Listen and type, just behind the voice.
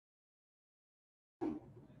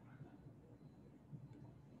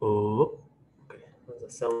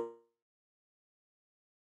So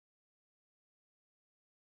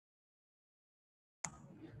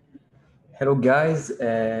hello guys,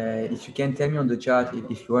 if you can tell me on the chat if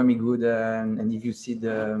you hear me good and if you see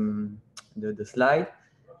the slide,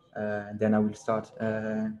 then I will start.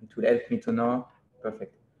 It will help me to know.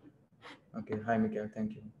 Perfect. Okay, hi Mikael,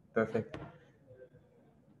 thank you. Perfect.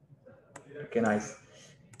 Okay, nice.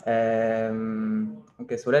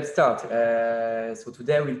 Okay, so let's start. So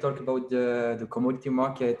today we'll talk about the commodity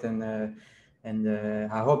market and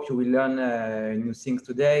I hope you will learn new things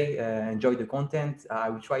today, enjoy the content. I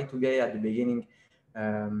will try today at the beginning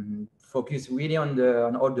focus really on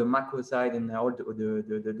all the macro side and all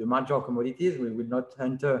the major commodities. We will not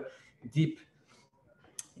enter deep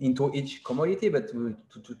into each commodity, but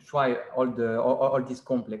to try all this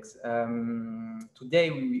complex. Today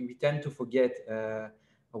we tend to forget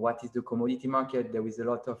what is the commodity market. There is a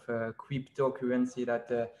lot of cryptocurrency that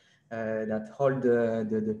hold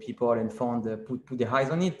the people and fund put the eyes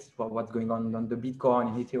on it for what's going on the Bitcoin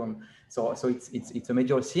and Ethereum. So it's a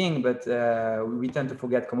major thing, but we tend to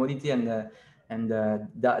forget commodity and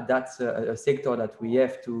that's a sector that we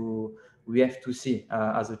have to see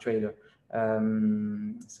as a trader.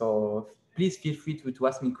 So please feel free to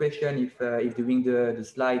ask me question if during the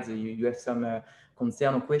slides you have some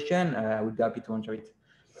concern or question. I would be happy to answer it.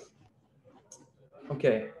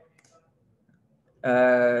 Okay.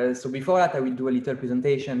 So before that, I will do a little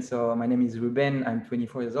presentation. So my name is Ruben. I'm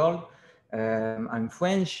 24 years old. I'm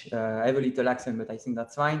French. I have a little accent, but I think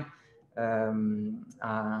that's fine. I'm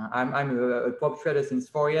a prop trader since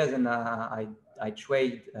 4 years, and I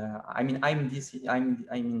trade. I'm in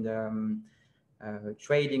the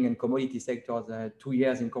trading and commodity sectors 2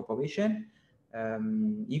 years in corporation.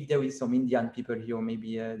 If there is some Indian people here,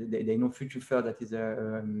 maybe they know Future Fur, that is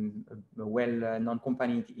a well-known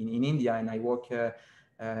company in India, and I work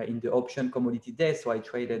in the option commodity desk. So I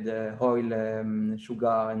traded oil,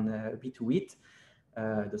 sugar, and a bit wheat.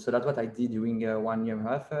 So that's what I did during 1 year and a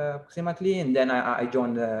half approximately, and then I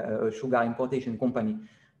joined a sugar importation company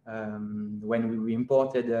when we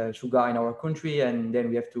imported sugar in our country, and then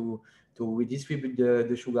we have to redistribute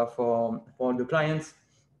the sugar for the clients.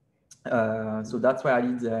 So that's why I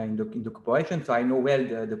did in the corporation. So I know well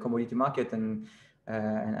the commodity market, and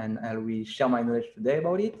I will share my knowledge today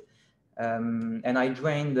about it. And I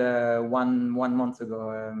joined one month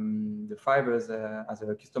ago the 5ers as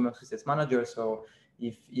a customer success manager. So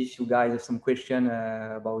if you guys have some question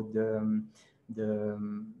about the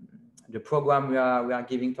program we are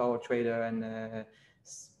giving to our trader, and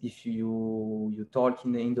if you talk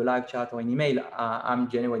in the live chat or in email, I'm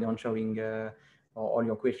genuinely answering all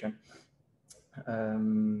your questions.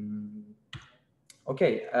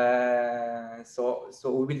 Okay, so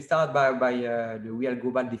we will start by the real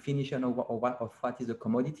global definition of what is a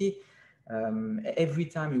commodity. Every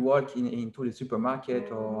time you walk into the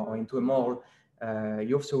supermarket or into a mall,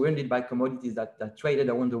 you're surrounded by commodities that traded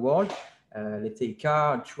around the world. Let's say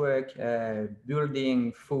car, truck,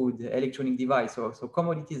 building, food, electronic device. So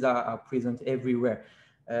commodities are present everywhere.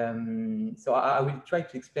 So I will try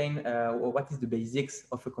to explain what is the basics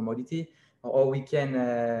of a commodity, or we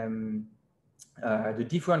can the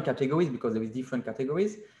different categories, because there is different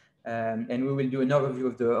categories, and we will do an overview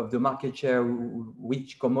of the market share,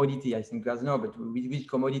 which commodity, I think you guys know, but which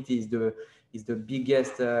commodity is the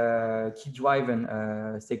biggest key driven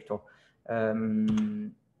sector.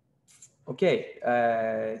 Okay,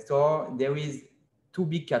 so there is two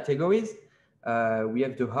big categories. We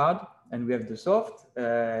have the hard and we have the soft.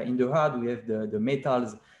 In the hard, we have the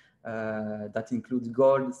metals that includes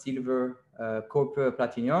gold, silver, copper,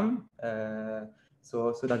 platinum.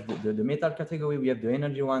 So that's the metal category. We have the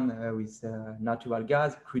energy one with natural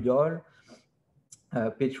gas, crude oil,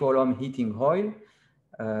 petroleum, heating oil.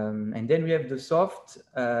 And then we have the soft,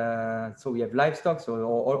 so we have livestock, so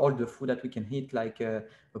all the food that we can eat, like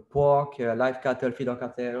pork, live cattle, feeder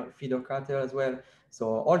cattle as well. So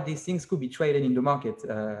all these things could be traded in the market.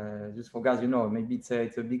 Just for guys, you know, maybe it's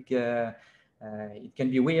a big, it can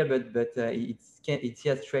be weird, but it's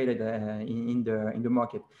just traded in the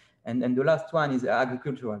market. And the last one is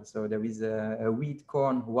agricultural. So there is wheat,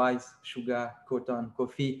 corn, rice, sugar, cotton,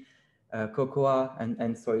 coffee, cocoa,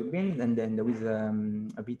 and soybeans, and then there is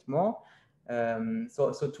a bit more.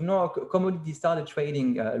 So to know, commodity started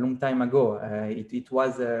trading a long time ago. It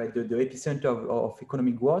was the epicenter of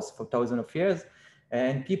economic growth for thousands of years,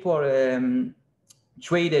 and people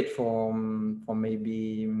traded for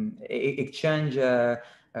maybe exchange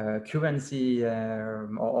currency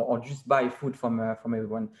or just buy food from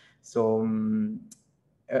everyone. So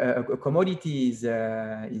a commodity is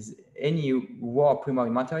any raw primary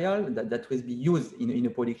material that will be used in a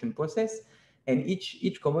production process. and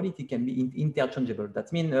each commodity can be interchangeable.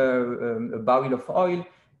 That means a barrel of oil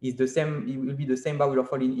is the same. It will be the same barrel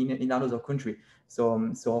of oil in another country.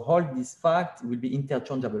 So all these facts will be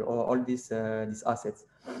interchangeable, or all these assets.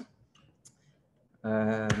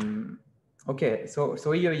 Okay, so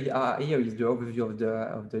here is the overview of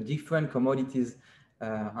the different commodities.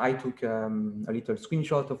 I took a little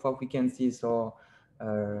screenshot of what we can see. So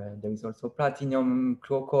there is also platinum,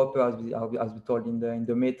 copper, as we told in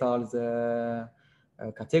the metals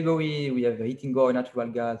category. We have heating oil, natural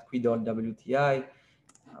gas, crude oil, WTI.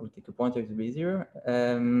 I will take a pointer to be easier.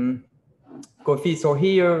 Coffee. So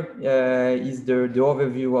here is the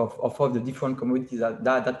overview of all the different commodities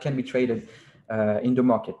that can be traded in the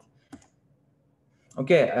market.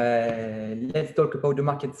 Okay, let's talk about the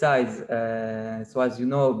market size. So as you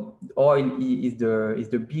know, oil is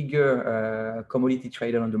the bigger commodity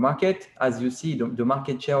traded on the market. As you see, the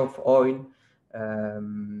market share of oil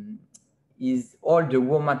is all the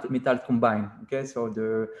raw metals combined. Okay, so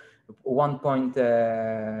the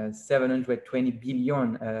 $1.720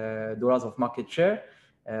 billion of market share,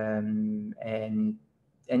 and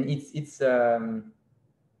it's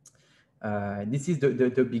this is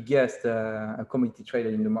the biggest commodity trader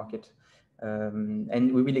in the market,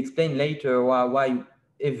 and we will explain later why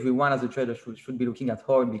everyone as a trader should be looking at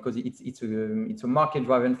oil, because it's a market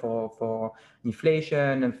driven for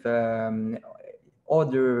inflation and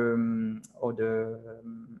other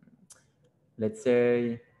let's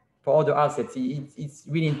say for other assets. It's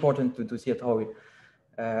really important to see at oil,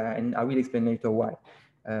 and I will explain later why.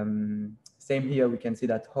 Same here, we can see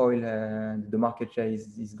that oil, the market share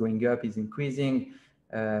is going up, is increasing,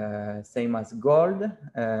 same as gold.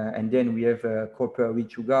 And then we have copper,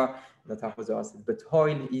 wheat, sugar, that are other assets. But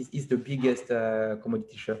oil is the biggest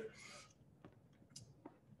commodity share.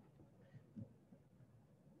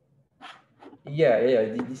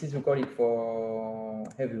 Yeah, this is recorded for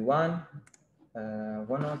everyone.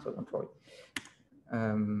 One hour, so don't worry.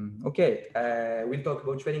 Okay, we'll talk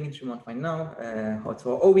about trading instruments right now.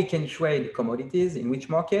 Also, how we can trade commodities in which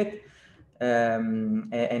market,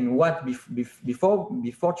 and what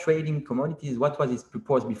before trading commodities, what was its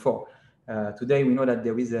purpose before? Today we know that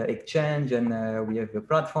there is an exchange, and we have a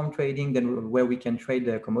platform trading, then where we can trade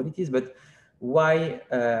the commodities. But why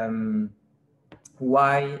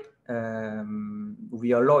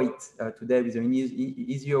we allow it today with an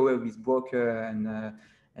easier way with broker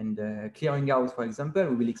and clearing house, for example?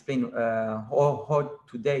 We will explain how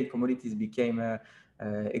today commodities became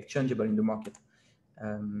exchangeable in the market.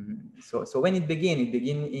 So when it began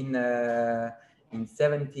in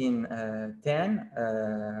 1710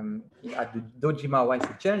 at the Dojima Rice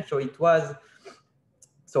Exchange. So it was,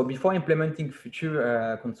 so before implementing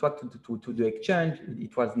future contract to the exchange,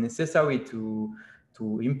 it was necessary to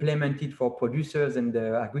implement it for producers and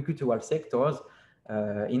the agricultural sectors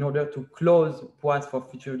in order to close price for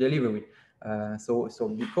future delivery. So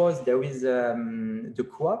because there is the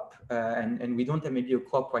crop, and we don't have maybe a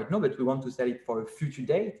crop right now, but we want to sell it for a future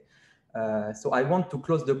date. So I want to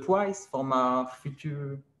close the price for my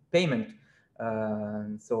future payment.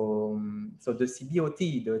 So the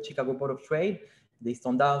CBOT, the Chicago Board of Trade, they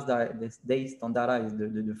standardized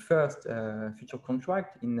the first future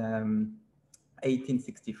contract in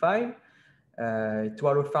 1865 to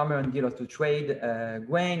allow farmers and dealers to trade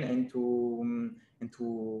grain and to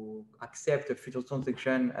accept a future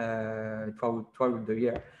transaction throughout the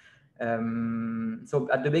year. So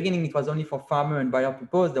at the beginning, it was only for farmer and buyer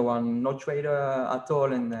purpose. There were no trader at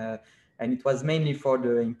all, and it was mainly for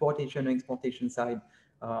the importation and exportation side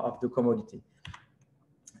of the commodity.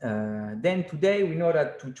 Then today we know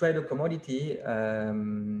that to trade a commodity,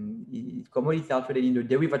 commodities are traded in the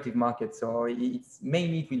derivative market. So it's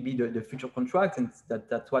mainly, it will be the future contracts, and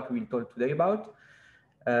that's what we'll talk today about.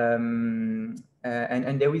 And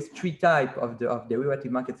there is three types of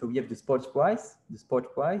derivative market. So we have the spot price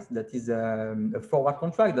that is a forward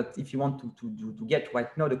contract, that if you want to get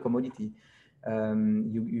right now the commodity,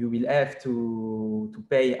 you will have to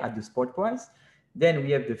pay at the spot price. Then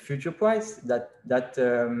we have the future price, that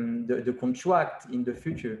the contract in the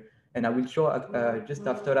future, and I will show just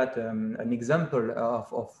after that an example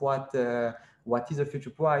of what is a future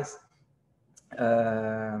price,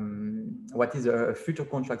 what is a future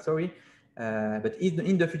contract. Sorry, but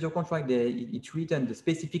in the future contract, it's written the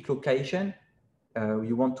specific location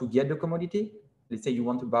you want to get the commodity. Let's say you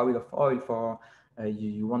want a barrel of oil for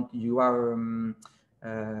you want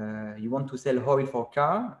to sell oil for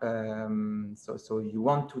car, so you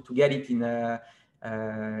want to get it in a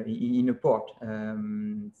port.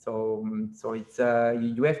 So it's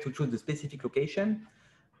you have to choose the specific location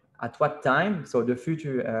at what time. So the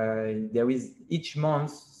future, there is each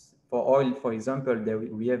month oil, for example,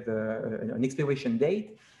 we have an expiration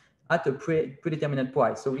date at a predetermined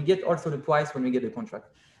price. So we get also the price when we get the contract.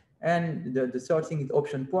 And the third thing is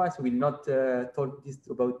option price. We will not talk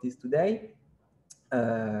about this today,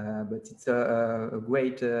 but it's a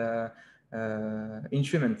great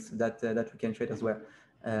instrument that we can trade as well.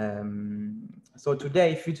 So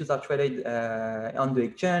today, futures are traded on the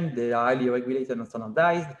exchange. They are highly regulated and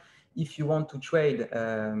standardized. If you want to trade,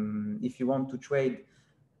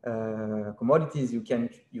 commodities, you can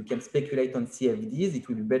speculate on CFDs. It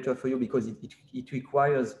will be better for you because it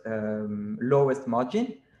requires lowest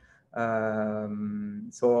margin.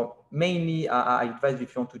 So mainly, I advise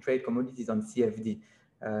if you want to trade commodities on CFD,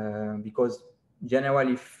 because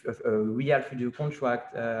generally, a real future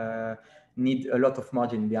contract need a lot of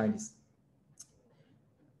margin behind this.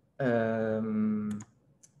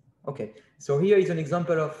 Okay, so here is an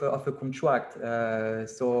example of a contract.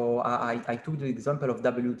 So I took the example of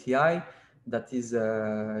WTI that is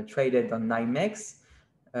traded on NYMEX,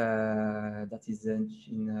 that is in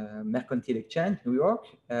Mercantile Exchange, New York.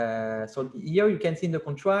 So here you can see in the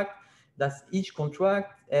contract that each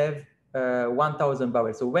contract have 1,000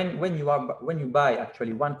 barrels. So when you buy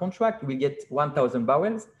actually one contract, you will get 1,000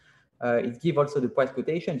 barrels. It gives also the price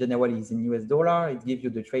quotation. Generally, is in US dollar. It gives you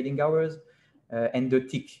the trading hours and the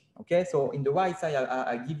tick. Okay, so in the right side,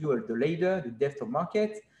 I give you the ladder, the depth of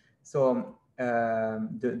market. So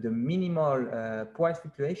the minimal price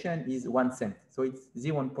fluctuation is 1 cent. So it's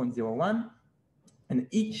 0.01, and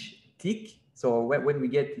each tick. So when we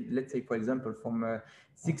get, let's say, for example, from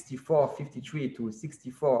 64.53 to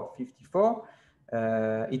 64.54,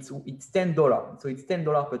 it's $10. So it's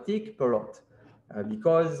 $10 per tick per lot.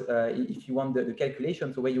 Because if you want the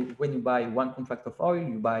calculation, so when you buy one contract of oil,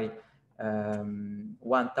 you buy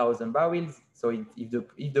 1,000 barrels. So if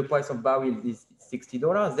the price of barrel is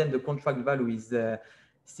 $60, then the contract value is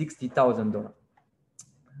 $60,000.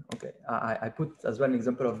 Okay, I put as well an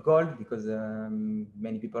example of gold because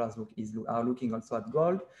many people are looking also at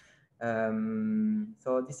gold.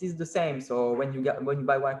 So this is the same. So when you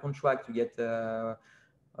buy one contract, you get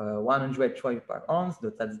 100 per ounce.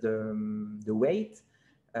 That's the weight,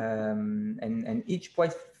 and each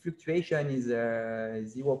price fluctuation is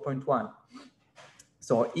 0.1.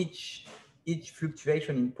 So each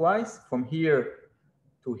fluctuation in price from here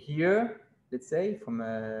to here, let's say, from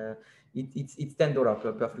it's $10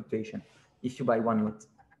 per fluctuation if you buy one lot.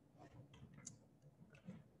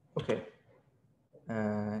 Okay.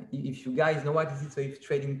 If you guys know what is it, so if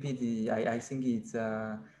trading pit, I think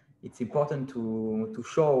it's important to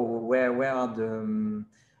show where are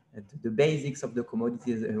the basics of the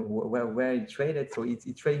commodities, where it traded. So it's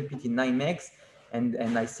trading pit in NYMEX,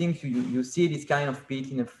 and I think you see this kind of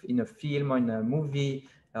pit in a film or in a movie,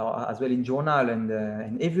 as well in journal, and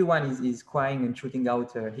everyone is crying and shooting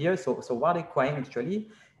out here. So what are they crying actually?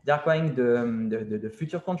 They're crying the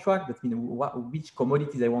future contract. That means which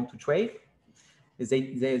commodities they want to trade.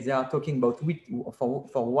 They are talking about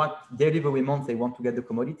for what delivery month they want to get the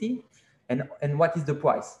commodity, and what is the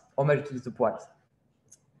price, how much is the price.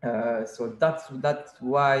 So that's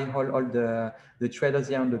why all the traders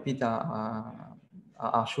here on the pit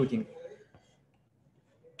are shooting.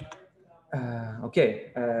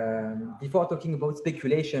 Okay, before talking about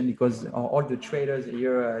speculation, because all the traders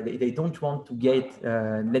here, they don't want to get,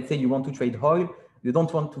 let's say you want to trade oil, you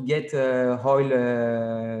don't want to get oil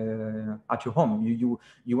at your home.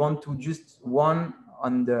 You want to just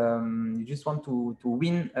you just want to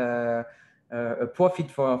win a profit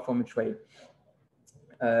from a trade.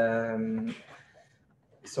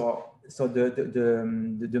 So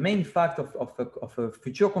the main fact of a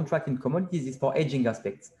future contract in commodities is for hedging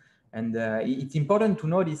aspects. And it's important to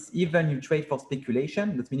notice, even you trade for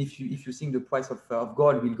speculation, that means if you think the price of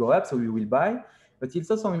gold will go up, so you will buy. But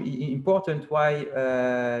it's also important why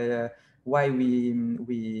we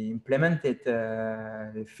implemented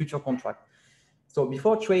future contract. So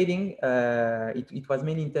before trading, it was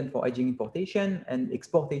mainly intended for hedging importation and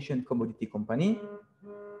exportation commodity company.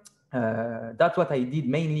 That's what I did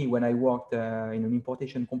mainly when I worked in an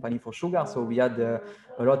importation company for sugar. So we had a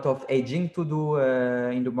lot of hedging to do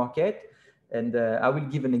in the market, and I will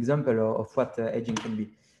give an example of what hedging can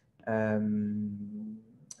be.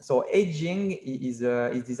 So hedging is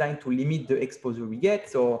designed to limit the exposure we get.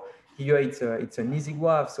 So here it's an easy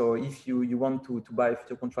graph. So if you want to buy a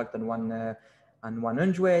future contract on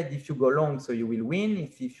 100, if you go long, so you will win.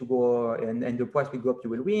 If you go and the price will go up, you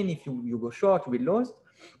will win. If you go short, you will lose.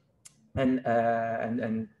 And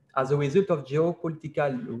as a result of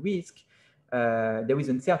geopolitical risk, there is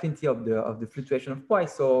uncertainty of the fluctuation of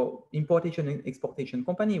price. So importation and exportation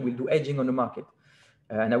company will do hedging on the market.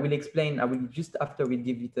 And I will explain. I will just after we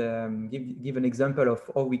give it give an example of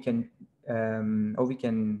how we can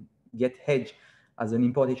get hedge as an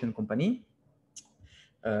importation company.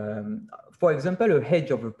 For example, a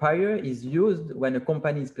hedge of a prior is used when a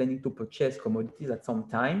company is planning to purchase commodities at some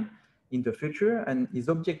time in the future and is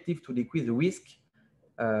objective to decrease the risk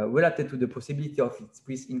related to the possibility of its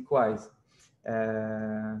risk inquiries.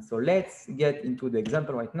 So let's get into the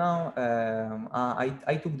example right now.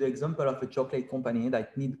 I took the example of a chocolate company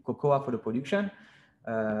that needs cocoa for the production.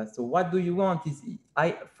 So what do you want is,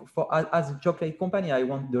 as a chocolate company, I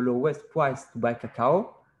want the lowest price to buy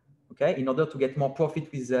cacao, okay, in order to get more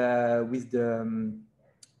profit with the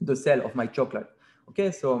sale of my chocolate.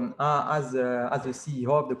 Okay, so as the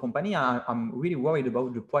CEO of the company, I'm really worried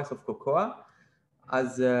about the price of cocoa.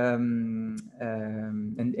 And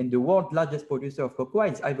the world's largest producer of cocoa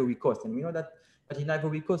is Ivory Coast, and we know that in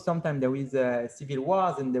Ivory Coast sometimes there is civil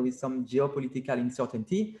wars and there is some geopolitical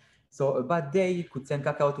uncertainty. So a bad day could send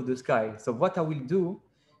cacao to the sky. So what I will do,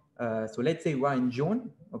 so let's say we're in June,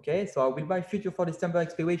 okay, so I will buy future for December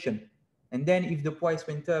expiration, and then if the price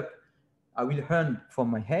went up, I will earn from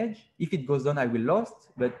my hedge. If it goes down, I will lose.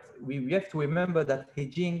 But we have to remember that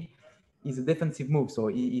hedging is a defensive move, so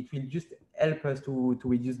it will just help us to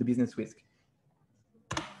reduce the business risk.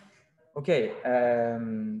 Okay,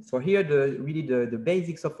 so here really the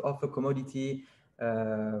basics of a commodity.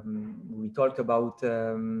 We talked about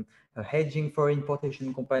hedging for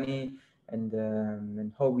importation company and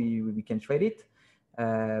how we can trade it.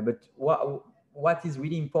 But what is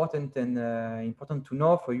really important and important to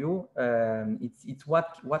know for you, it's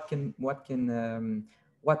what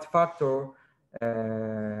factor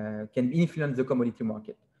can influence the commodity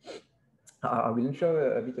market. I will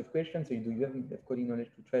answer a bit of questions. So do you have coding knowledge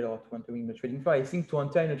to trade or to enter in the trading floor? I think to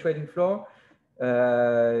enter in a trading floor,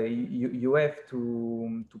 you have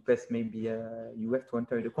to press maybe you have to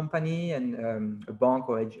enter the company and a bank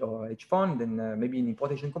or hedge fund and maybe an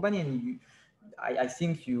importation company, and I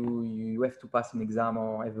think you have to pass an exam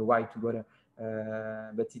or have a right to go there.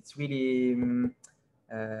 But it's really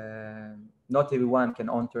not everyone can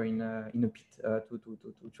enter in a pit to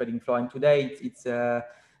trading floor. And today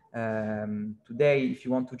today, if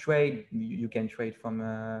you want to trade, you can trade from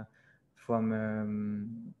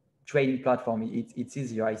trading platform. It's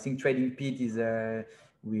easier. I think trading pit is there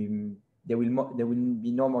will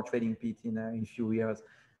be no more trading pit in a few years.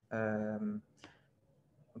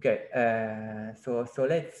 Okay, so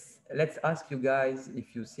let's ask you guys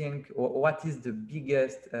if you think what is the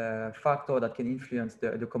biggest factor that can influence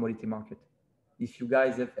the commodity market. If you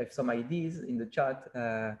guys have some ideas in the chat,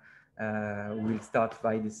 we'll start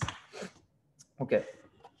by this. Okay.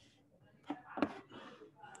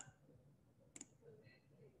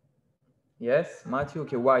 Yes, Matthew.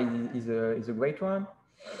 Okay, why is a great one.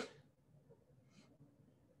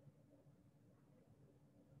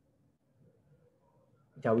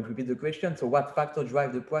 I will repeat the question. So, what factor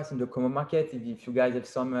drive the price in the common market? If you guys have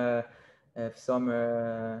some there,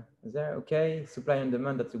 okay. Supply and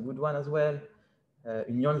demand, that's a good one as well.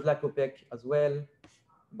 Unions like OPEC as well.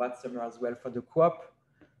 Bad summer as well for the crop,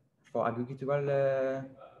 for agricultural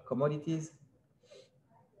commodities.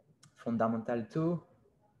 Fundamental too.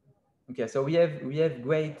 Okay, so we have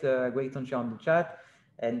great answer on the chat,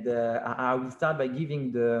 and I will start by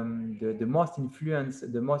giving the most influence,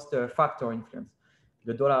 the most factor influence,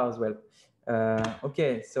 the dollar as well.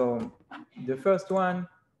 Okay, so the first one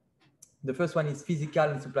is physical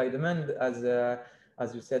and supply demand, as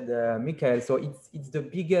you said, Michael. So it's the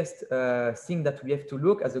biggest thing that we have to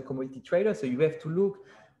look as a commodity trader. So you have to look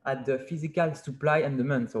at the physical supply and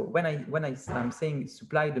demand. So when I'm saying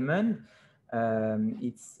supply demand,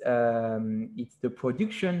 it's the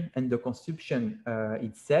production and the consumption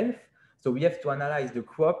itself. So we have to analyze the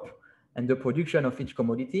crop and the production of each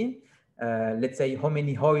commodity. Let's say how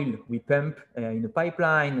many oil we pump in a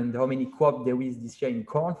pipeline and how many crop there is this year in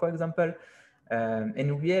corn, for example.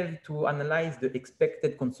 And we have to analyze the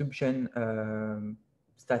expected consumption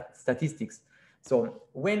statistics. So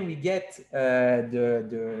when we get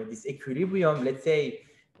this equilibrium, let's say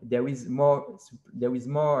there is more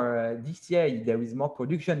this year, there is more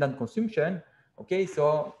production than consumption. Okay,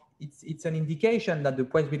 so it's an indication that the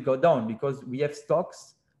price will go down because we have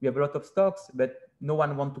stocks, we have a lot of stocks, but no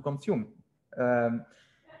one wants to consume.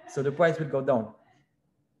 So the price will go down.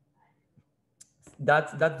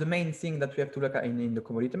 That's the main thing that we have to look at in the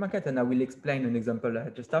commodity market, and I will explain an example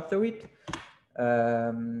just after it.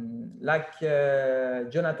 Like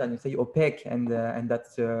Jonathan, you say OPEC, and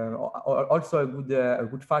that's also a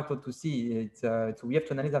good factor to see. So we have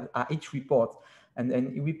to analyze each report. And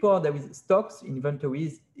in report, there is stocks,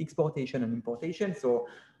 inventories, exportation and importation. So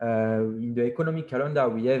in the economic calendar,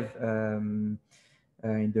 we have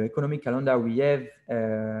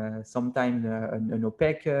sometime an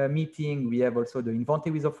OPEC meeting. We have also the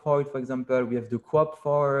inventories of oil, for example. We have the crop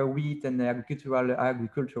for wheat and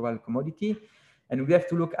agricultural commodity. And we have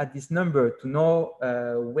to look at this number to know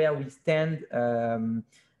where we stand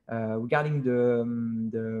regarding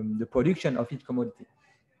the production of each commodity.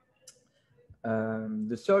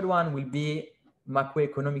 The third one will be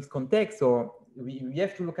macroeconomics context. So we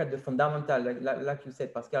have to look at the fundamental, like you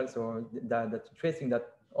said, Pascal. So that's interesting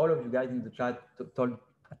that all of you guys in the chat told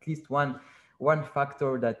at least one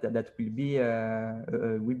factor that will be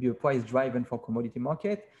a price driven for commodity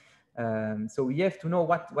market. So we have to know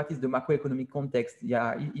what is the macroeconomic context.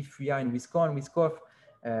 Yeah, if we are in risk-off,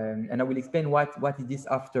 and I will explain what is this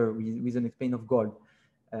after with an explain of gold.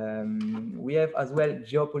 We have as well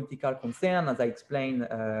geopolitical concern, as I explained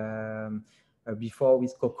before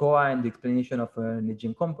with cocoa and the explanation of an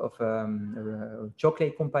hedging a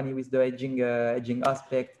chocolate company with the hedging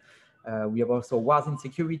aspect. We have also wars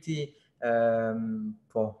insecurity. I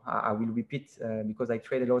will repeat because I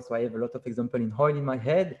trade a lot, so I have a lot of examples in oil in my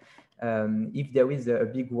head. If there is a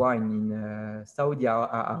big war in Saudi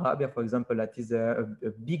Arabia, for example, that is a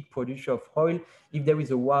big producer of oil, if there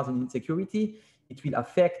is a war and insecurity, it will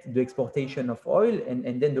affect the exportation of oil,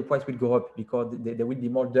 and then the price will go up because there will be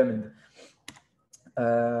more demand.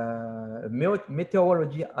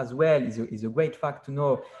 Meteorology as well is a great fact to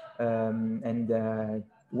know.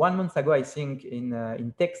 1 month ago, I think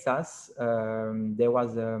in Texas, there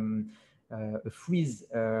was a freeze,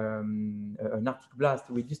 an Arctic blast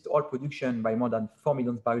reduced oil production by more than 4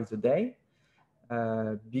 million barrels a day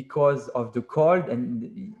because of the cold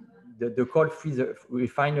and the cold freeze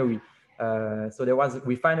refinery. So there was a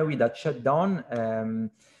refinery that shut down,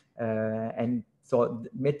 and so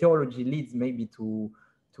meteorology leads maybe to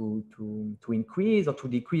increase or to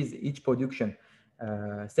decrease each production.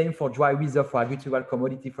 Same for dry weather for agricultural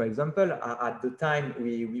commodity, for example. At the time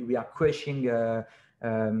we are crushing in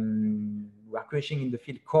the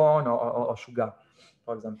field corn or sugar,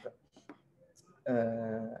 for example.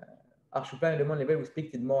 Our supply and demand level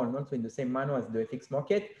respected more and also in the same manner as the FX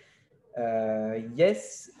market.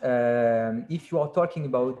 Yes, if you are talking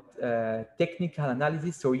about technical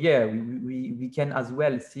analysis, so yeah, we can as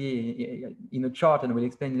well see in a chart, and we'll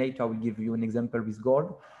explain later. I will give you an example with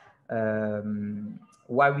gold.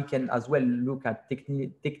 Why we can as well look at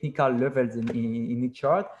technical levels in each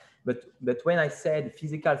chart. But when I said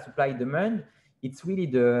physical supply demand, it's really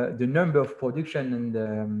the number of production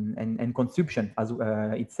and consumption as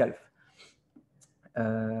itself.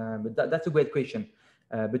 But that's a great question.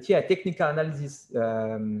 But yeah, technical analysis,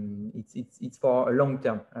 it's for a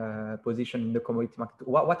long-term position in the commodity market.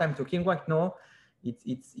 What I'm talking right now,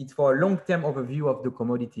 it's for a long-term overview of the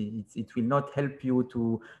commodity. It will not help you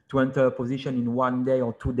to enter a position in 1 day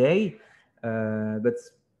or 2 days, but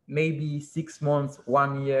maybe 6 months,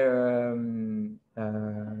 1 year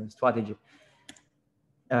strategy.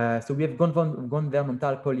 So we have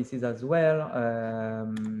governmental policies as well.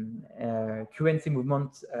 Currency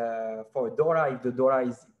movement for a dollar, if the dollar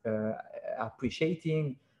is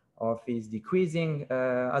appreciating or if it's decreasing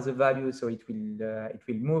as a value, so it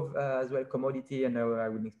will move as well commodity, and I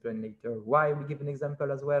will explain later why. We give an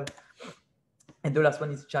example as well. And the last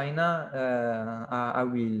one is China. I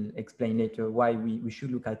will explain later why we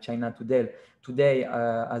should look at China today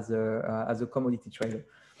as a commodity trader.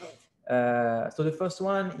 So the first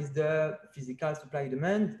one is the physical supply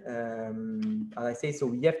demand. As I say, so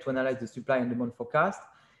we have to analyze the supply and demand forecast.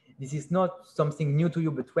 This is not something new to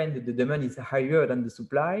you, but when the demand is higher than the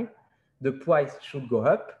supply, the price should go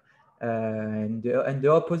up, and the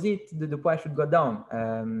opposite, the price should go down.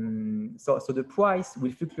 So the price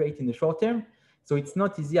will fluctuate in the short term. So it's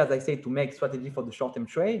not easy, as I say, to make strategy for the short-term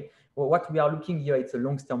trade. Well, what we are looking here, it's a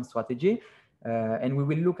long-term strategy. And we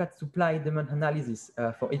will look at supply demand analysis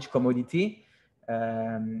for each commodity.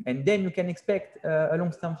 And then you can expect a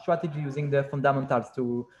long-term strategy using the fundamentals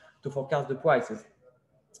to forecast the prices.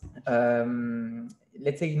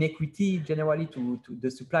 Let's say in equity, generally to the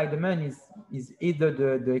supply demand is either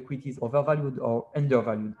the equity is overvalued or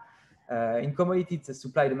undervalued. In commodity, it's the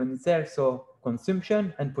supply demand itself, so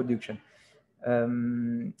consumption and production.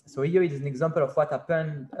 So here is an example of what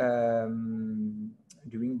happened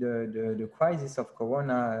during the crisis of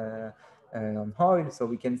Corona on oil. So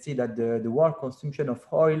we can see that the world consumption of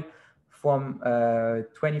oil from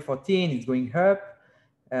 2014 is going up,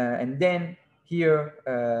 and then here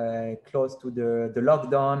close to the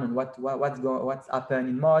lockdown and what's happened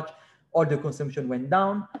in March, all the consumption went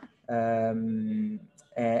down, and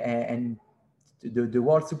the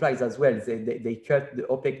world supplies as well. They cut, the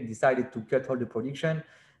OPEC decided to cut all the production.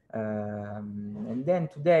 And then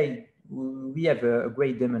today we have a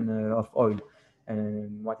great demand of oil.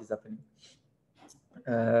 And what is happening?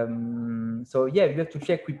 So yeah, you have to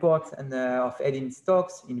check reports and of adding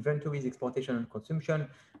stocks, inventories, exportation, and consumption.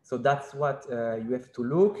 So that's what you have to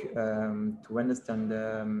look to understand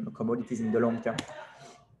commodities in the long term.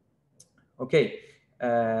 Okay.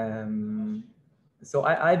 So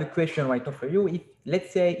I have a question right now for you. If,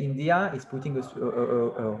 let's say, India is putting a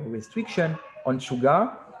restriction on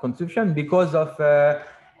sugar consumption because of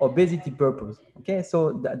obesity purpose. Okay,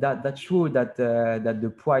 so that's true that that the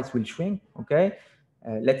price will shrink. Okay,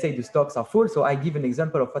 let's say the stocks are full. So I give an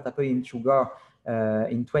example of what happened in sugar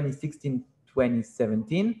in 2016,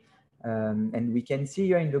 2017. And we can see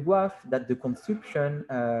here in the graph that the consumption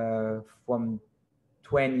from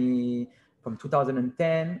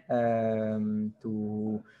 2010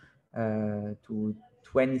 to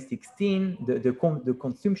 2016, the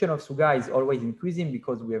consumption of sugar is always increasing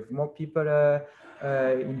because we have more people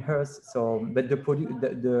in Earth. So, but the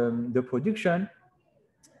production,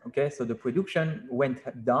 okay, so the production went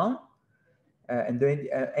down. And the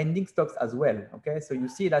ending stocks as well. Okay, so you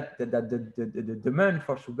see that the demand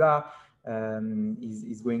for sugar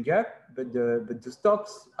is going up, but the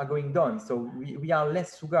stocks are going down. So we are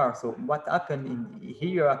less sugar. So what happened in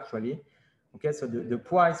here actually? Okay, so the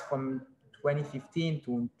price from 2015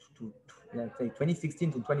 to let's say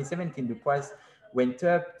 2016 to 2017, the price went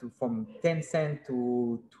up from 10 cents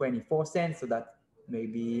to 24 cents. So that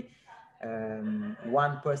maybe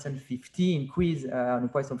 1% 50 increase on the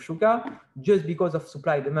price of sugar just because of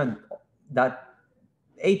supply demand. That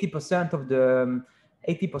 80% of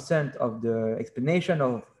the explanation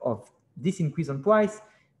of this increase on price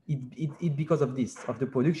it because of this, of the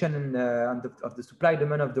production and of the supply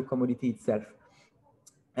demand of the commodity itself.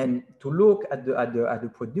 And to look at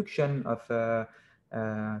the production of to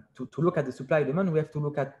look at the supply demand, we have to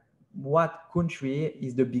look at what country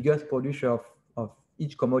is the biggest producer of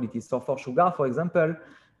each commodity. So for sugar, for example,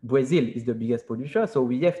 Brazil is the biggest producer. So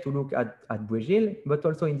we have to look at Brazil, but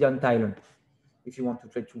also India and Thailand, if you want to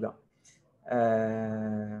trade sugar.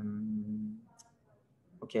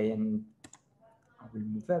 Okay, and I will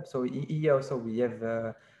move up. So here also we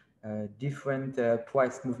have different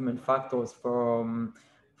price movement factors for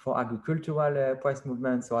agricultural price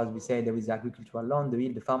movement. So as we say, there is agricultural land,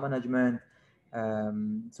 the farm management.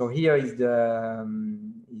 So here is the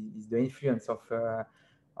influence of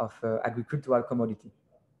agricultural commodity.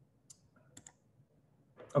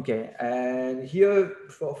 Okay, and here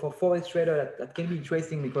for forex trader that can be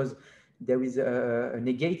interesting because there is a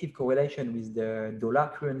negative correlation with the dollar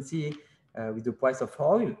currency with the price of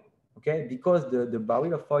oil. Okay, because the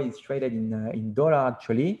barrel of oil is traded in dollar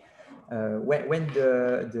actually. When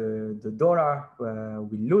the dollar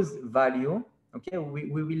will lose value, okay,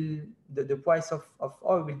 the price of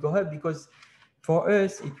oil will go up because for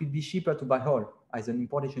us it will be cheaper to buy oil as an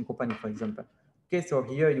importation company, for example. Okay, so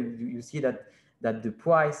here you see that the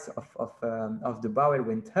price of the barrel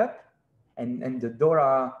went up and the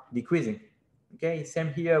dollar decreasing. Okay,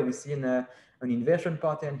 same here. We see an inversion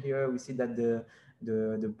pattern here. We see that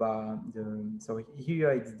so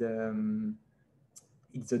here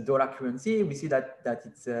it's the dollar currency. We see that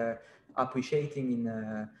it's appreciating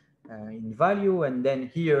in value, and then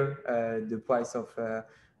here the price of a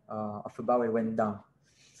barrel went down.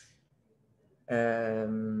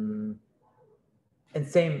 And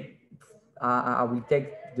same, I will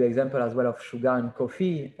take the example as well of sugar and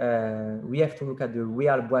coffee. We have to look at the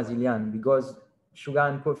real Brazilian because sugar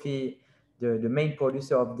and coffee, the main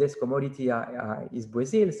producer of this commodity is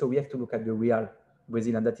Brazil. So we have to look at the real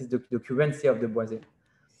Brazilian. That is the currency of the Brazil.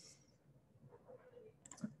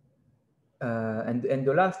 And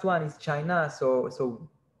the last one is China. So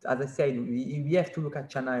as I said, we have to look at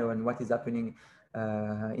China and what is happening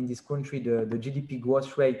in this country. The GDP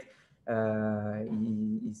growth rate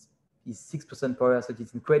is 6% per year, so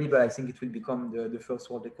it's incredible. I think it will become the first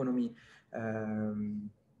world economy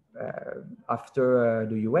after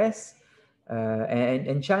the US.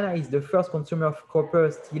 And China is the first consumer of copper,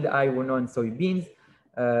 steel, iron ore, and soybeans.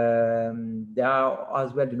 They are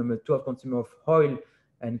as well the number 12 consumer of oil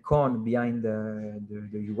and corn behind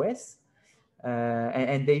the US.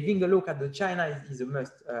 And taking a look at the China is a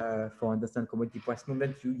must for understand commodity price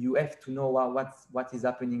movement. You have to know what is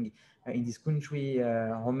happening in this country,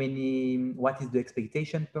 what is the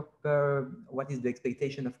expectation what is the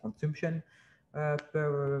expectation of consumption per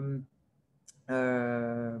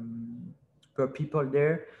people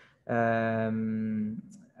there. And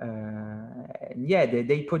yeah,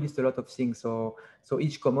 they produce a lot of things. So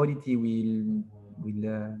each commodity will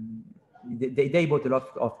they bought a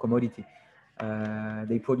lot of commodity.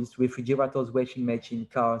 They produced refrigerators, washing machine,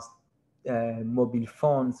 cars, mobile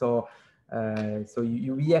phones. So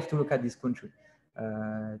we have to look at this country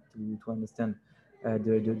to understand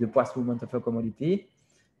the price movement of a commodity.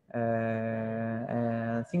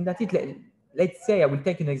 And I think that's it. Let's say I will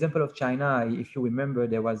take an example of China. If you remember,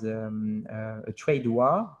 there was a trade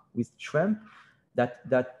war with Trump that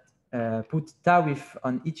put tariff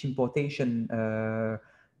on each importation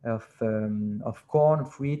of corn,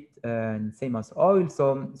 fruit, and same as oil.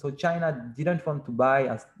 So China didn't want to buy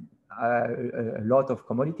a lot of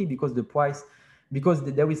commodity because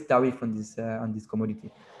there is tariff on this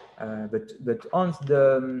commodity. But once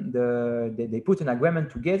they put an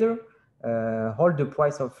agreement together, hold the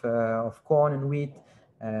price of corn and wheat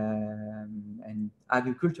and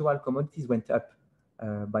agricultural commodities went up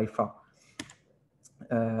by far.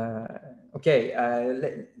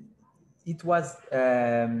 It was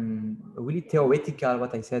really theoretical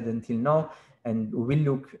what I said until now, and we'll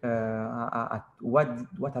look at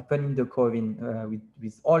what happened in the COVID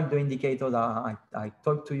with all the indicators I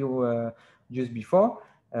talked to you just before.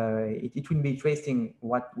 It will be tracing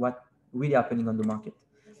what really happening on the market.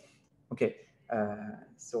 Okay,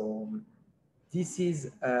 so this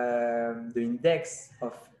is the index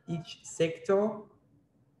of each sector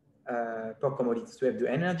per commodity. So we have the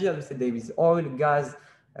energy, as we said, there is oil, gas,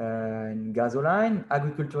 and gasoline.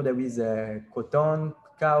 Agriculture, there is cotton,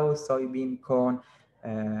 cacao, soybean, corn,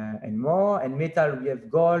 and more. And metal, we have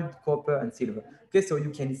gold, copper, and silver. Okay, so you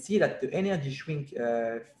can see that the energy shrink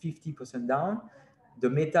 50% down, the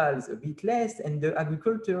metals a bit less, and the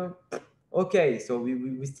agriculture, okay, so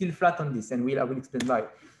we still flat on this, and I will explain why.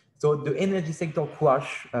 So the energy sector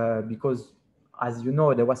crashed because, as you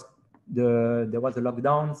know, there was a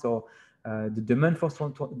lockdown, so the demand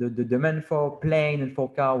for plane and for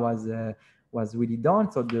car was really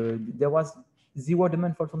down. So there was zero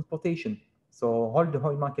demand for transportation. So all the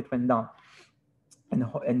oil market went down,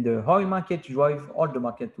 and the oil market drove all the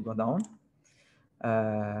market to go down.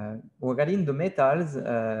 Regarding the metals,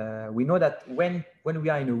 we know that when we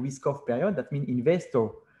are in a risk-off period, that means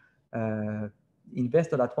investor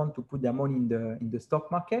that want to put their money in the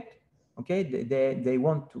stock market. Okay, they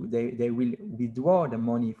will withdraw the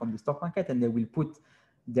money from the stock market, and they will put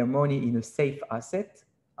their money in a safe asset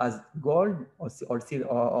as gold or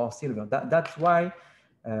silver. That's why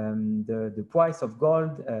the price of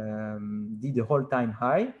gold did the all-time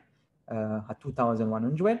high at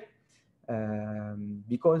 2,100.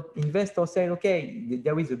 Because investors say, okay,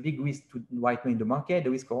 there is a big risk right now in the market.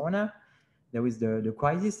 There is Corona, there is the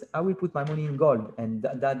crisis. I will put my money in gold, and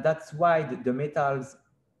that's why the metals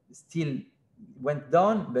still went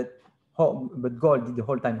down, but gold did the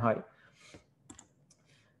all-time high.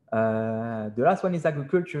 The last one is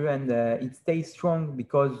agriculture, and it stays strong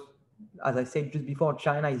because, as I said just before,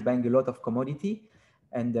 China is buying a lot of commodity,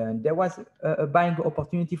 and there was a buying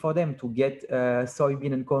opportunity for them to get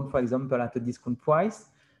soybean and corn, for example, at a discount price,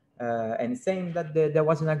 and saying that there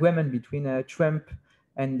was an agreement between Trump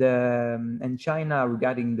and China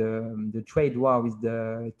regarding the trade war with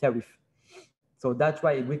the tariff. So that's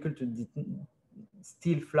why agriculture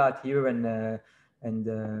still flat here, and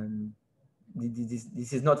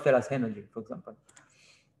this is not fair as energy, for example.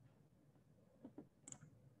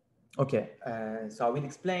 Okay, so I will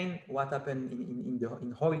explain what happened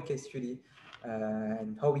in oil case study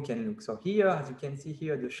and how we can look. So here, as you can see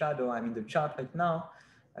here, the shadow, I'm in the chart right now.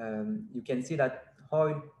 You can see that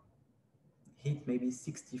oil hit maybe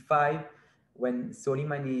 65 when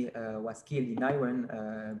Soleimani was killed in Iran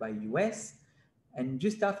by US. And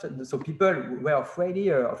just after, so people were afraid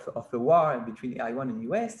here of a war between Iran and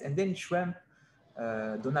US. And then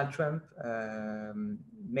Donald Trump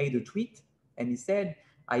made a tweet, and he said,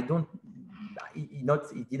 he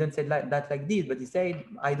didn't say that like this, but he said,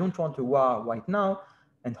 I don't want a war right now.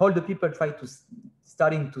 And all the people try to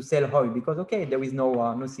starting to sell oil because, okay, there is no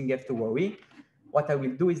war, nothing have to worry. What I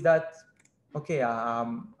will do is that, okay,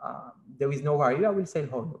 there is no war here, I will sell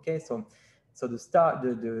oil. Okay, so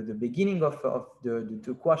the beginning of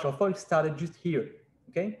the crash of oil started just here.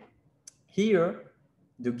 Okay, here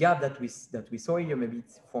the gap that we saw here, maybe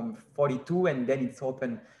it's from 42 and then it's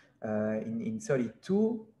open in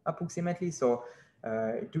 32 approximately. So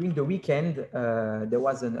during the weekend there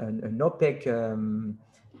was an OPEC.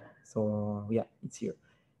 So yeah, it's here.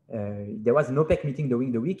 There was an OPEC meeting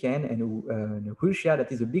during the weekend, and Russia,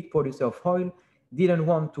 that is a big producer of oil, didn't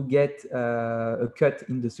want to get a cut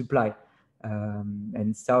in the supply.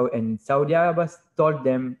 And Saudi Arabia told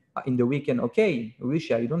them in the weekend, okay,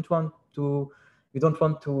 Russia, you don't want to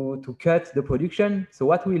cut the production. So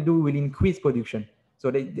what we'll do, we'll increase production. So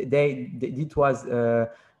it was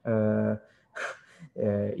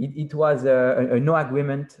it was a no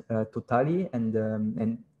agreement totally,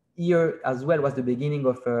 and here as well was the beginning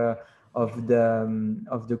of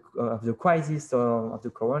the crisis of the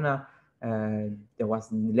corona. There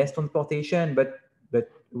was less transportation, but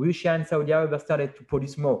Russia and Saudi Arabia started to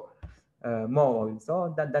produce more oil,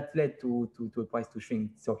 so that led to a price to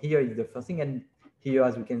shrink. So here is the first thing, and here,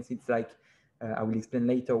 as we can see, it's like I will explain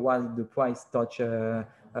later why the price touch a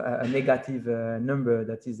negative number.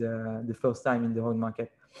 That is the first time in the oil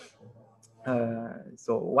market.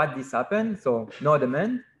 So what this happened? So no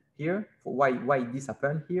demand here. Why this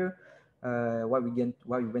happened here? Why we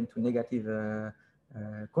went to negative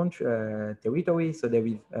territory? So there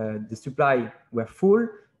is the supply were full.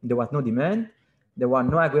 There was no demand. There was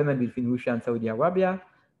no agreement between Russia and Saudi Arabia,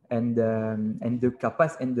 and the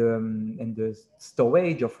capacity and the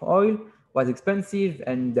storage of oil was expensive,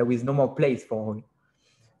 and there is no more place for oil.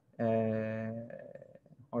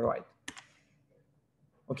 All right.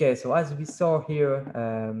 Okay, so as we saw here,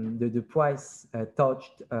 the price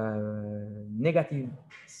touched negative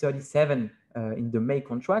 37 in the May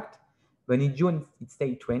contract, but in June it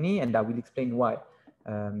stayed 20, and I will explain why.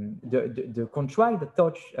 The contract that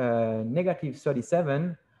touched negative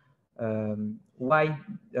 37, why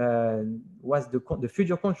was the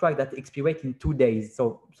future contract that expired in 2 days.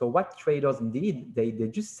 So what traders did, they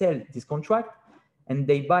just sell this contract and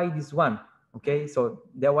they buy this one. Okay, so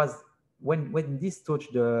there was when this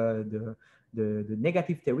touched the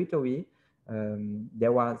negative territory,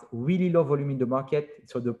 there was really low volume in the market,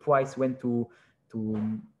 so the price went to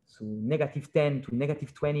negative 10 to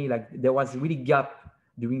negative 20. Like there was really gap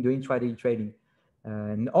during the intraday trading,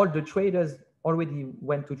 and all the traders already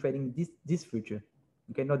went to trading this future.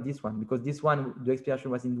 Okay, not this one, because this one the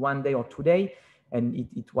expiration was in 1 day or 2 days, and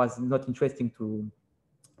it was not interesting to.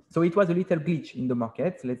 So it was a little glitch in the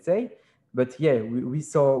market, let's say. But yeah, we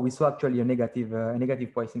saw actually a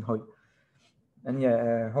negative price in oil, and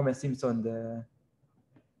yeah, Homer Simpson,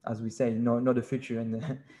 as we say, not the future, and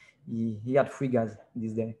he had free gas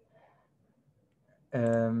this day.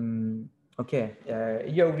 Okay,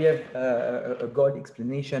 here we have a good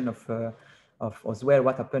explanation of as well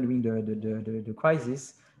what happened during the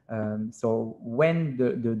crisis. So when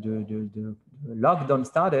the lockdown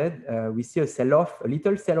started, we see a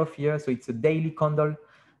little sell-off here. So it's a daily candle.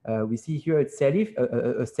 We see here it's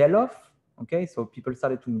a sell-off. Okay, so people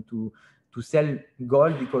started to sell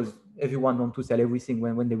gold because everyone wants to sell everything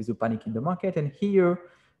when there is a panic in the market. And here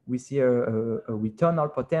we see a returnal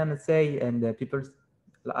pattern, let's say, and people,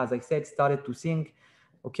 as I said, started to think,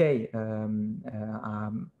 okay,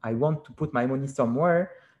 I want to put my money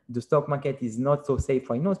somewhere. The stock market is not so safe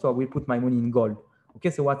right now, so I will put my money in gold. Okay,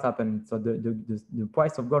 so what happened? So the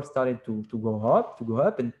price of gold started to go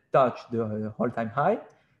up and touch the all-time high.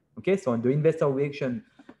 Okay, so on the investor reaction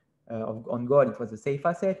on gold, it was a safe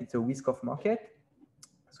asset. It's a risk-off market.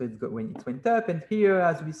 So when it went up, and here,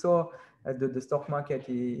 as we saw, the stock market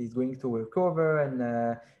is going to recover,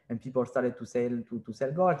 and people started to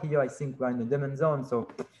sell gold. Here, I think we're in the demand zone, so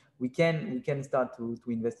we can start to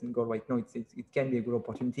invest in gold right now. It can be a good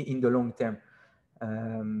opportunity in the long term.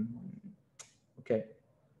 Okay,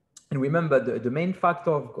 and remember the main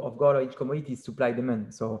factor of gold or each commodity is supply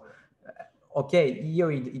demand. So okay,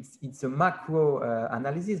 here it's a macro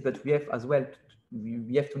analysis, but we have as well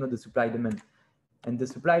we have to know the supply demand. And the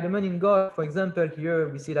supply demand in gold, for example, here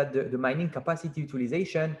we see that the mining capacity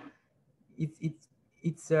utilization,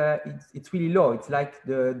 it's really low. It's like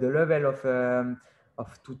the level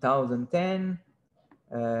of 2010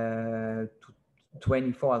 to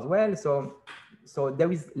 24 as well. So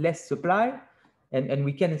there is less supply, and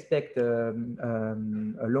we can expect a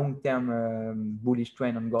long-term bullish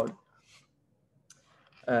trend on gold.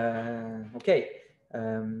 Okay.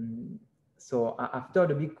 So after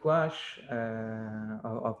the big crash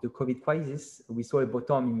of the COVID crisis, we saw a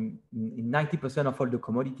bottom in 90% of all the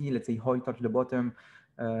commodity. Let's say oil touched the bottom,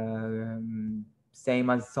 same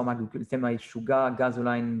as same as sugar,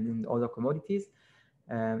 gasoline, and other commodities.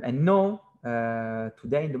 And now,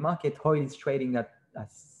 today in the market, oil is trading at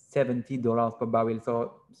 $70 per barrel.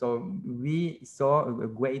 So we saw a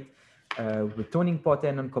great returning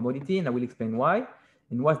pattern on commodity, and I will explain why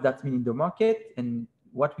and what that means in the market and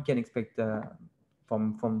what we can expect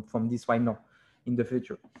from this right now in the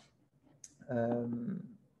future.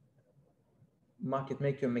 Market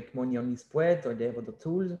maker make money on this spread, or they have other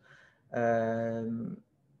tools.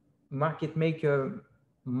 Market maker,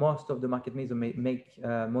 most of the market makers make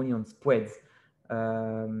money on spreads.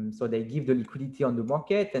 So they give the liquidity on the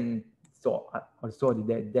market, and so also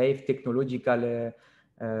they have technological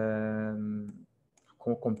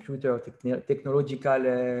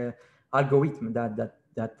technological algorithm that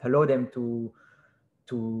allow them to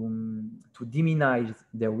minimize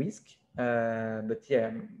their risk. But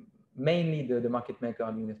yeah, mainly the market maker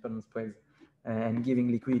are doing exponential spreads and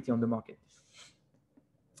giving liquidity on the market.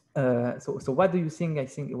 So what do you think?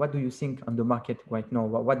 What do you think on the market right now?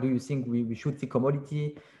 What do you think we should see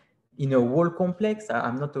commodity in a whole complex?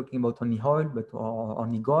 I'm not talking about only oil, but or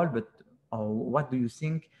only gold, but what do you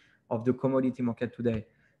think of the commodity market today?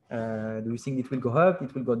 Do you think it will go up?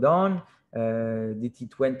 It will go down? Did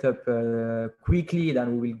it went up quickly?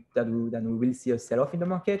 Then we will see a sell-off in the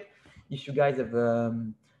market. If you guys have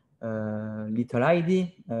little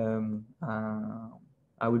idea,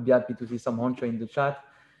 I would be happy to see some answer in the chat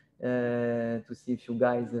to see if you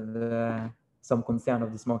guys have some concern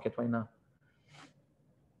of this market right now.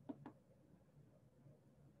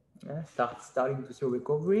 Starting to see a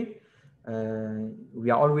recovery.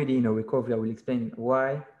 We are already in a recovery. I will explain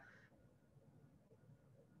why.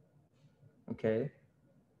 Okay.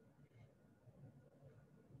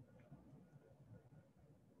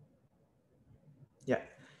 Yeah.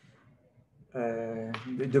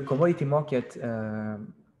 The commodity market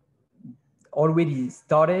already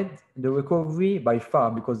started the recovery by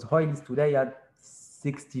far, because oil is today at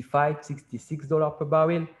 $65, $66 per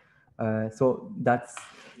barrel. So that's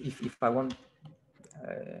if I want,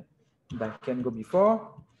 that can go before.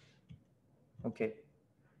 Okay.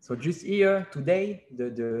 So just here today,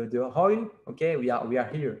 the oil, okay, we are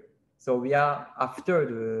here. So we are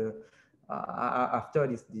after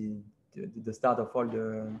the start of all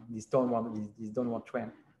this downward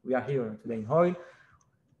trend. We are here today in oil.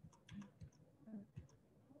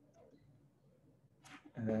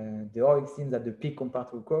 The oil seems at the peak compared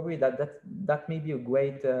to recovery. That may be a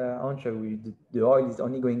great answer. The oil is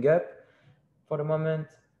only going up for the moment.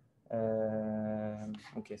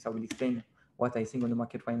 Okay, so I will explain what I think on the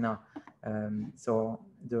market right now. So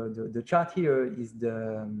the chart here is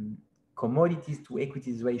the commodities to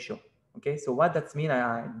equities ratio. Okay, so what that means,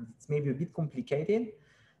 it's maybe a bit complicated,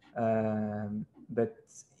 but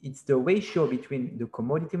it's the ratio between the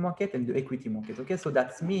commodity market and the equity market. Okay, so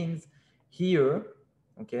that means here,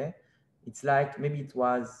 okay, it's like maybe it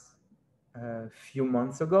was a few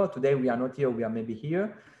months ago. Today we are not here, we are maybe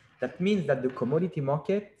here. That means that the commodity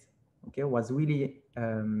market, okay, was really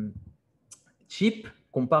cheap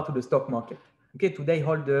compared to the stock market. Okay, today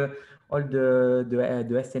all the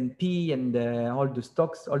S&P and all the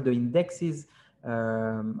stocks, all the indexes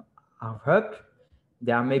are up.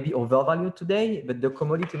 They are maybe overvalued today, but the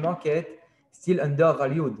commodity market still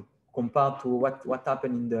undervalued compared to what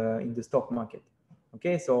happened in the stock market.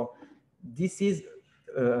 Okay, so this is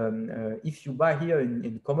if you buy here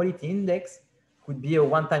in commodity index, could be a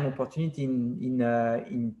one-time opportunity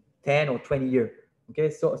in 10 or 20 years. Okay,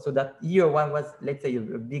 so that year one was, let's say, a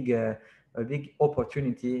big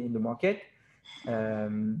opportunity in the market.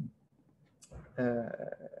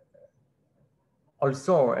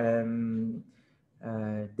 Also,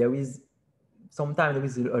 sometimes there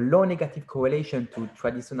is a low negative correlation to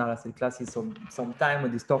traditional asset classes. So sometimes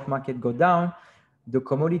when the stock market go down, the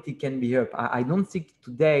commodity can be up. I don't think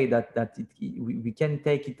today that we can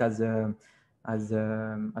take it as a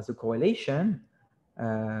correlation,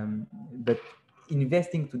 but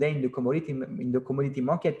investing today in the commodity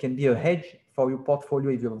market can be a hedge for your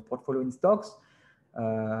portfolio if you have a portfolio in stocks,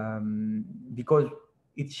 because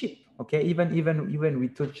it's cheap. Okay, even we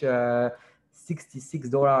touch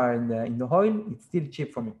 $66 in the oil, it's still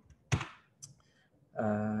cheap for me.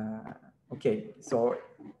 Okay, so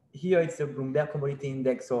here it's a Bloomberg commodity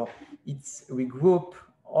index. So we group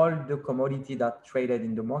all the commodity that traded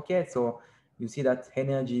in the market. So you see that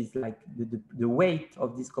energy is like the weight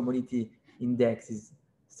of this commodity index is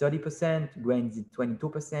 30%, grain is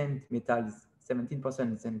 22%, metal is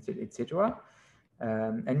 17%, etc.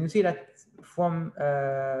 And you see that from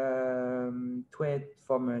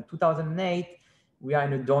 2008, we are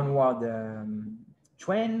in a downward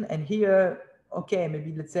trend. And here, okay,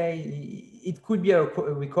 maybe let's say it could be a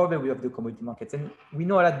recovery of the commodity markets. And we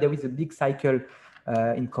know that there is a big cycle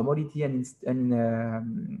in commodity and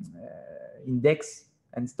index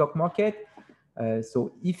and stock market.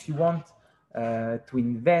 So if you want to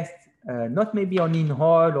invest, not maybe only in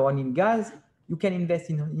oil or only in gas, you can invest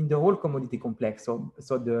in the whole commodity complex. So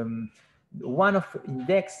the one of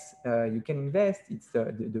index you can invest, it's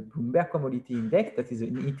the Bloomberg Commodity Index, that is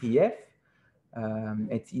an ETF.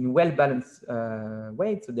 It's in well-balanced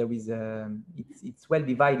way, so there is it's well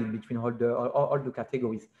divided between all the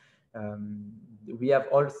categories. We have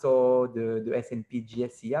also the S&P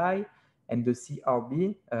GSCI and the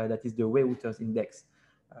CRB, that is the Reuters Index.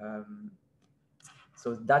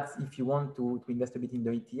 So that's if you want to invest a bit in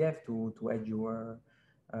the ETF to hedge your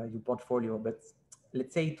portfolio. But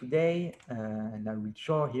let's say today, and I will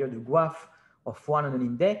show here the graph of one on an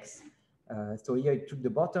index. So here it took the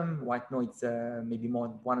bottom. Right now it's maybe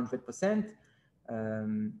more 100%.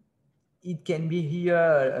 It can be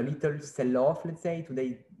here a little sell-off, let's say.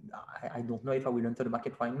 Today, I don't know if I will enter the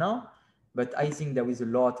market right now, but I think there is a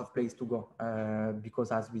lot of place to go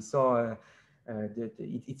because as we saw,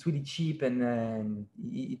 it's really cheap and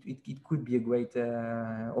it could be a great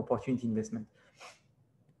opportunity investment.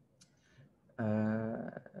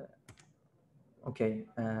 Okay,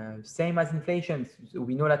 same as inflation. So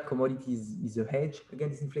we know that commodities is a hedge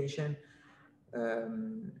against inflation.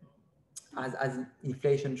 As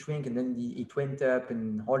inflation shrink and then it went up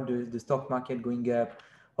and all the stock market going up,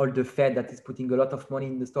 all the Fed that is putting a lot of money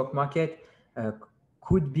in the stock market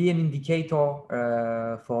could be an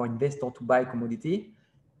indicator for investor to buy commodity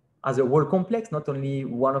as a whole complex, not only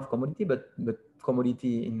one of commodity, but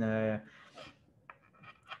commodity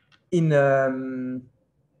in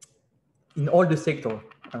all the sector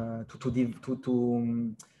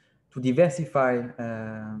to diversify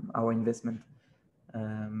our investment.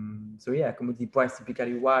 So yeah, commodity price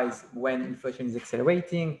typically rise when inflation is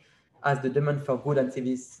accelerating as the demand for goods and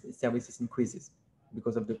services increases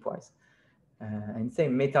because of the price. And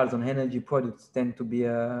same metals and energy products tend to be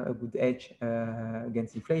a good edge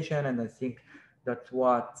against inflation. And I think that's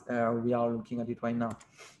what we are looking at it right now.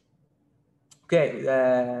 Okay,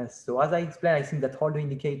 so as I explained, I think that all the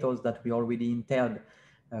indicators that we already entered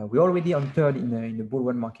in the bull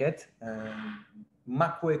run market,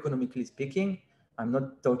 macroeconomically speaking. I'm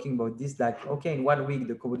not talking about this like, okay, in 1 week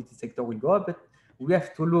the commodity sector will go up, but we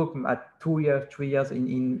have to look at 2 years, 3 years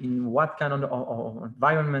in what kind of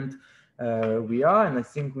environment we are, and I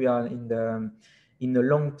think we are in the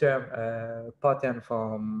long-term pattern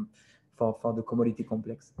for the commodity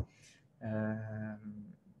complex.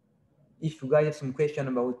 If you guys have some question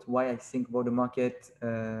about why I think about the market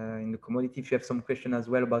in the commodity, if you have some question as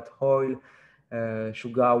well about oil,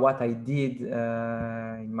 sugar, what I did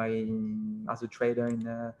as a trader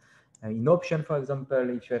in option, for example.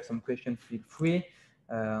 If you have some questions, feel free.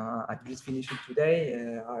 I just finished it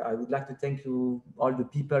today. I would like to thank you, all the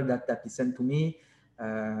people that listened to me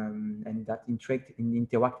and that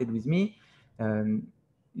interacted with me.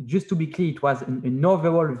 Just to be clear, it was an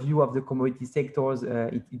overall view of the commodity sectors.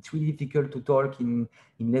 It's really difficult to talk in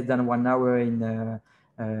less than 1 hour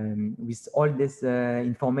with all this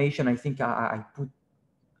information. I think I put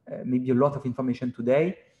maybe a lot of information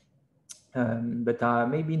today, but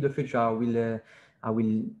maybe in the future I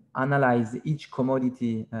will analyze each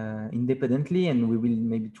commodity independently, and we will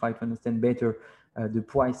maybe try to understand better the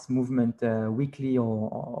price movement weekly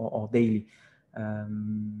or daily.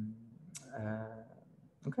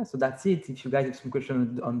 Okay, so that's it. If you guys have some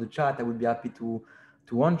questions on the chat, I would be happy to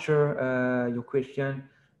answer your question.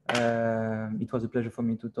 It was a pleasure for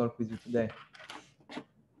me to talk with you today.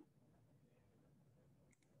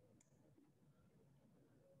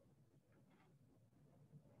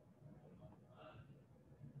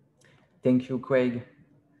 Thank you, Craig.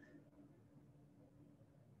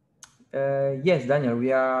 Yes, Daniel,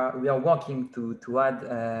 we are working to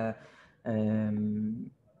add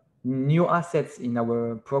new assets in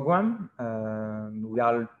our program. We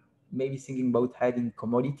are maybe thinking about adding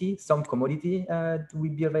some commodity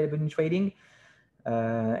will be available in trading.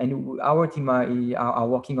 And our team are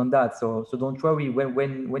working on that. So don't worry,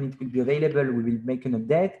 when it will be available, we will make an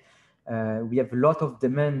update. We have a lot of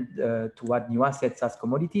demand to add new assets as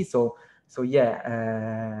commodities. So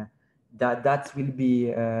yeah, that will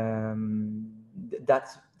be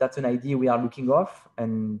that's an idea we are looking off,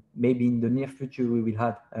 and maybe in the near future we will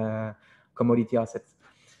have commodity assets.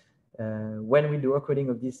 When will the recording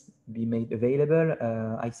of this be made available?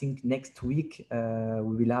 I think next week we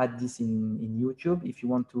will add this in YouTube. If you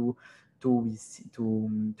want to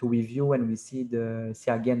review and we see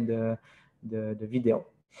again the video.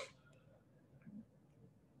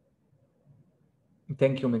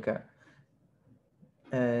 Thank you, Mika.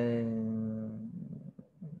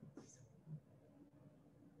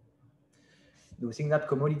 Do you think that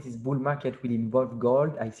commodities bull market will involve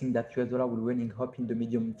gold? I think that US dollar will running up in the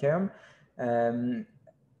medium term.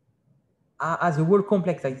 As a whole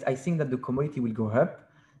complex, I think that the commodity will go up.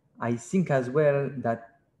 I think as well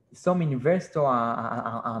that some investors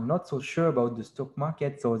are not so sure about the stock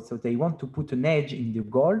market, so they want to put an edge in the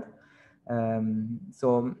gold.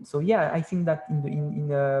 So yeah, I think that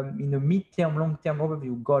in a mid-term, long-term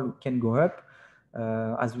overview, gold can go up,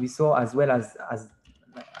 as we saw, as well as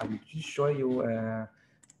I will just show you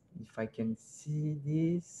if I can see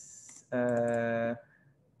this.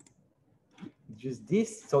 just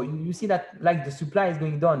this. So you see that like the supply is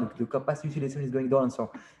going down, the capacity utilization is going down.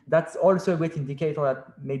 So that's also a great indicator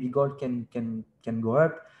that maybe gold can go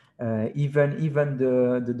up, even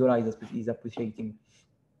the dollar is appreciating.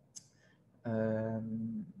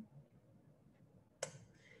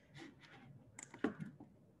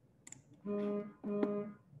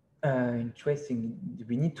 Interesting.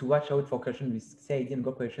 We need to watch out for question with CID and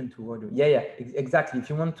go correlation to oil. Yeah, exactly. If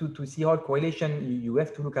you want to see oil correlation, you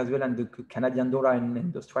have to look as well at the Canadian dollar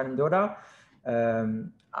and the Australian dollar.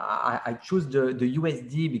 I choose the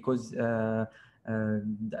USD because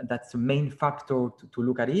that's the main factor to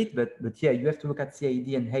look at it. But yeah, you have to look at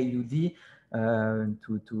CID and AUD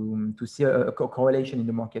to see a correlation in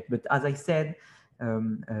the market. But as I said,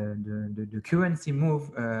 the currency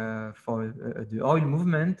move for the oil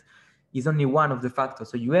movement is only one of the factors.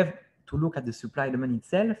 So you have to look at the supply demand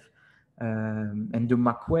itself and the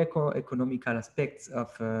macroeconomical aspects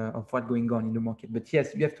of what's going on in the market. But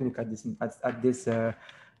yes, you have to look at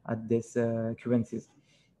this currencies.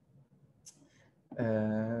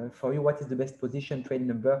 For you, what is the best position trading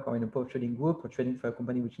in a bulk or in a pop trading group or trading for a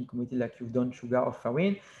company which in commodity like you've done sugar or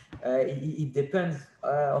farine? It depends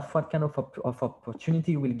of what kind of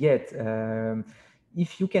opportunity you will get.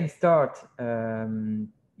 If you can start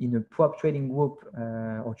in a prop trading group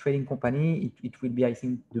or trading company, it will be, I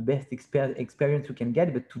think, the best experience you can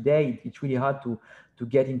get. But today, it's really hard to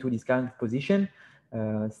get into this kind of position.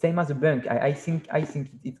 Same as a bank, I think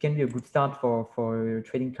it can be a good start for a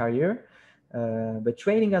trading career. But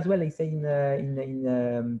trading as well, I say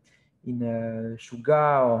in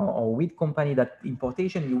sugar or wheat company, that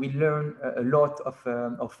importation, you will learn a lot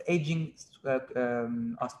of aging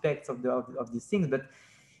aspects of these things. But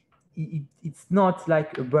it's not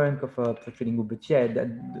like a bank of a trading group. But yeah,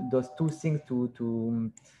 those two things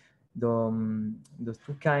those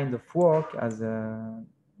two kinds of work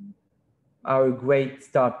are a great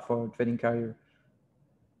start for a trading career.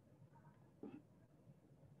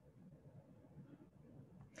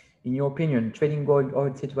 In your opinion, trading gold or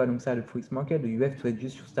etc. alongside the Forex market, do you have to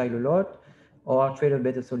adjust your style a lot, or are traders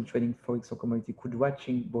better solely trading Forex or commodity? Could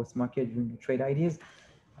watching both markets during the trade ideas?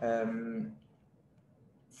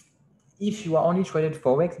 If you are only traded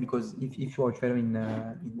Forex, because if you are a trader in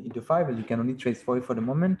the five, you can only trade Forex for the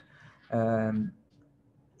moment.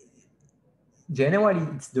 Generally,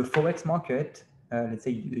 it's the Forex market, let's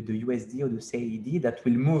say the USD or the CAD, that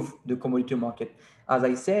will move the commodity market. As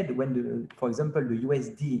I said, when for example, the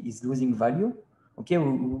USD is losing value, okay,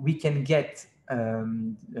 we can get a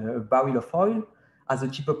barrel of oil as a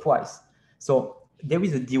cheaper price. So there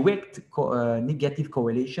is a direct negative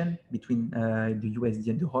correlation between the USD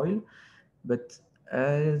and the oil. But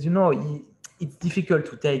as you know, it's difficult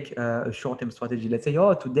to take a short-term strategy. Let's say,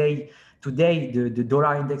 oh, today the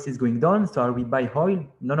dollar index is going down, so I will buy oil.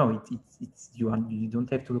 No, it's you don't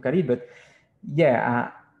have to look at it. But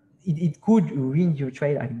yeah, it could ruin your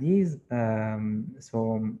trade ideas.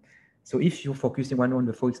 So if you're focusing on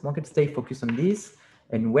the Forex market, stay focused on this.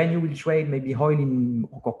 And when you will trade maybe oil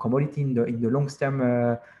or commodity in the long term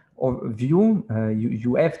view,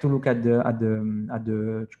 you have to look at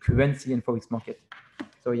the currency and Forex market.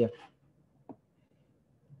 So yeah,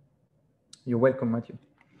 you're welcome, Matthew.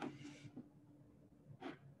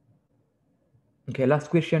 Okay, last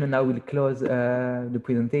question, and I will close the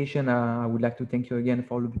presentation. I would like to thank you again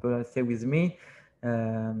for all the people that stay with me.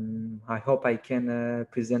 I hope I can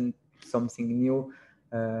present something new,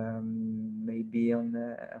 maybe on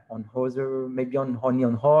other, maybe only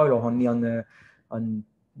on oil or only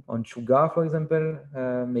on sugar, for example,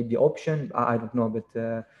 maybe option. I don't know, but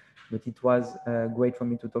it was great for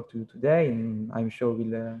me to talk to you today, and I'm sure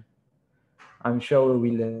we'll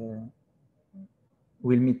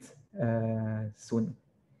meet soon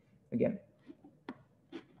again.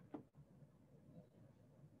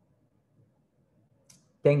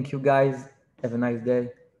 Thank you, guys. Have a nice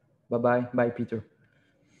day. Bye-bye. Bye, Peter.